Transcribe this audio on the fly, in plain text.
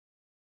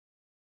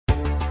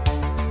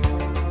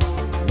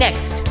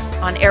Next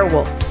on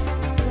Airwolf.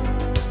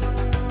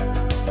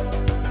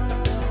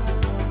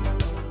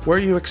 Were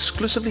you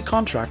exclusively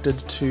contracted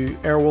to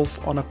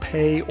Airwolf on a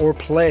pay or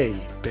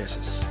play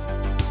basis?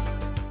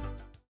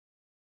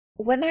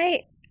 When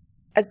I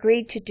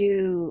agreed to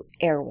do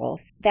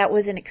Airwolf, that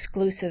was an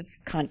exclusive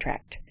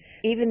contract.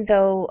 Even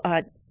though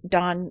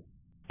Don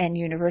and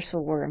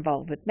Universal were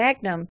involved with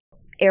Magnum,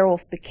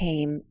 Airwolf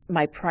became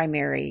my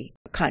primary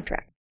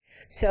contract.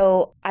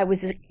 So I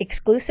was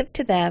exclusive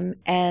to them,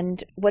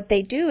 and what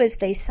they do is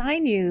they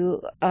sign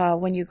you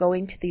when you go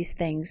into these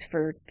things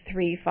for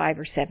 3, 5,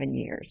 or 7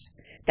 years.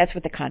 That's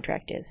what the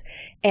contract is.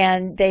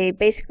 And they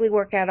basically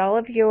work out all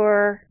of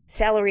your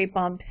salary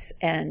bumps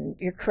and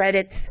your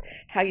credits,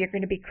 how you're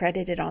going to be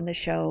credited on the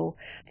show.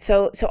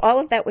 So all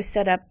of that was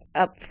set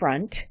up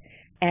front,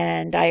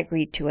 and I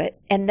agreed to it.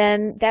 And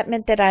then that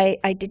meant that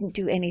I didn't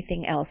do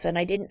anything else. And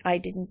I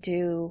didn't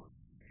do,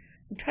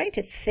 I'm trying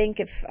to think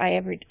if I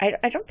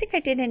don't think I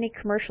did any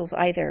commercials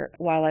either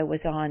while I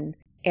was on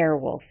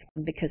Airwolf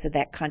because of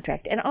that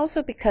contract. And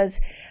also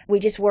because we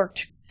just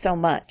worked so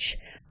much.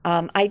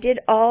 I did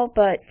all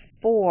but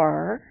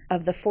 4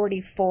 of the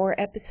 44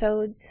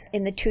 episodes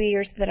in the 2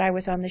 years that I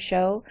was on the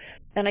show.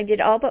 And I did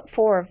all but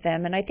 4 of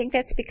them. And I think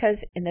that's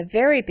because in the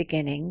very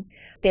beginning,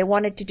 they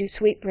wanted to do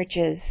Sweet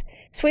Britches.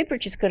 Sweet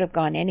Britches could have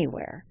gone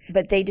anywhere,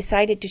 but they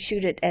decided to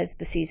shoot it as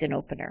the season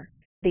opener.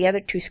 The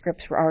other 2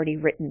 scripts were already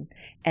written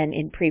and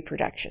in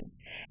pre-production.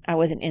 I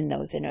wasn't in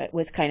those, and it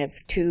was kind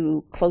of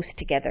too close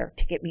together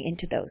to get me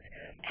into those.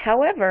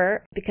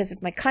 However, because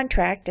of my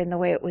contract and the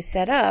way it was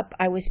set up,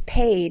 I was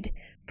paid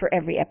for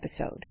every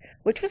episode,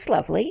 which was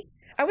lovely.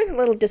 I was a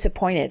little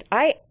disappointed.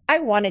 I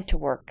wanted to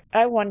work.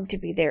 I wanted to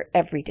be there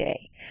every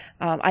day.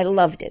 I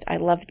loved it. I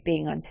loved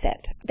being on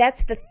set.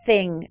 That's the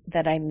thing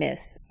that I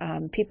miss.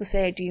 People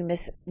say, do you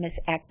miss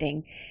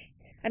acting?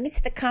 I miss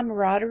the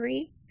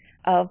camaraderie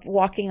of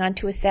walking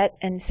onto a set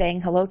and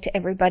saying hello to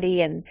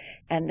everybody, and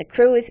the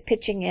crew is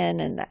pitching in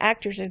and the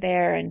actors are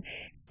there, and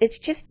it's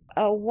just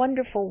a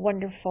wonderful,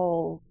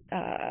 wonderful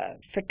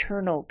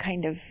fraternal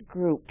kind of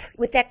group.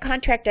 With that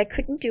contract, I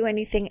couldn't do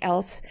anything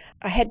else.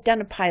 I had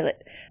done a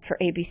pilot for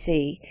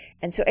ABC,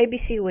 and so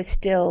ABC was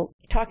still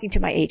talking to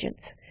my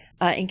agents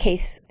in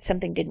case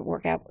something didn't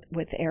work out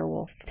with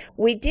Airwolf.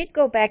 We did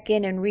go back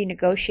in and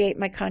renegotiate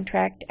my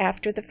contract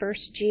after the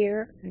first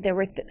year. There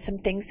were some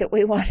things that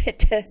we wanted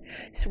to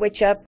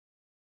switch up.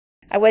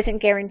 I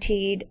wasn't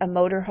guaranteed a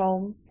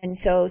motorhome, and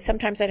so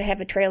sometimes I'd have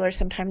a trailer,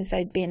 sometimes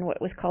I'd be in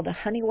what was called a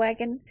honey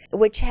wagon,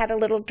 which had a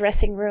little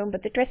dressing room,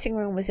 but the dressing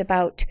room was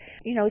about,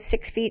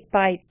 6 feet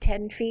by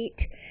 10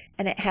 feet,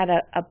 and it had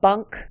a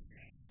bunk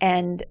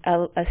and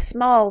a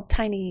small,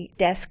 tiny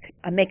desk,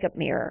 a makeup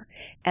mirror,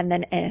 and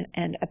then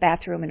and a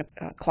bathroom and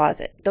a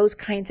closet. Those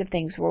kinds of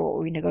things were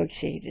what we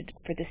negotiated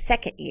for the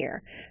second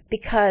year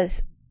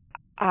because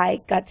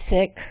I got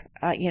sick.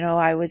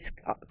 I was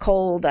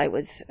cold.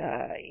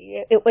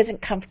 It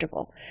wasn't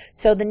comfortable.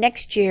 So the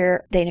next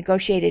year they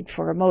negotiated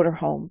for a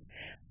motorhome,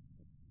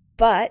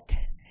 but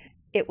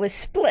it was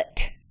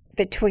split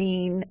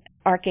between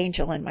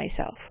Archangel and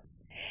myself.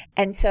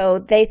 And so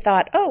they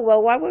thought, oh,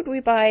 well, why would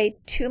we buy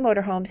 2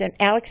 motorhomes? And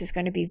Alex is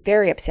going to be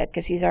very upset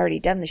because he's already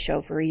done the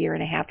show for a year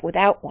and a half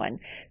without one.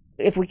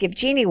 If we give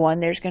Jeannie one,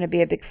 there's going to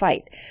be a big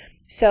fight.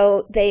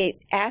 So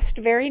they asked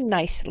very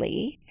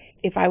nicely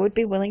if I would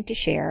be willing to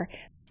share.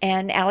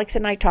 And Alex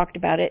and I talked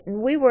about it,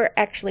 and we were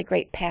actually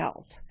great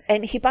pals.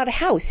 And he bought a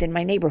house in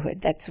my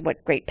neighborhood. That's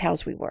what great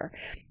pals we were.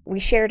 We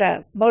shared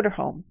a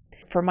motorhome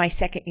for my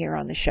second year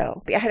on the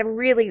show. I had a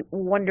really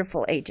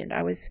wonderful agent.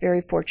 I was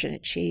very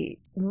fortunate. She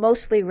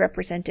mostly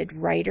represented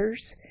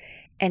writers,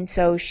 and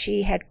so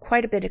she had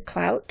quite a bit of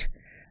clout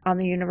on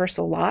the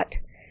Universal lot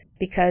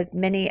because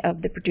many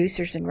of the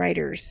producers and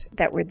writers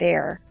that were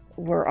there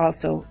were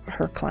also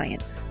her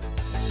clients.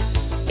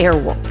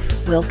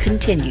 Airwolf will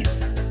continue.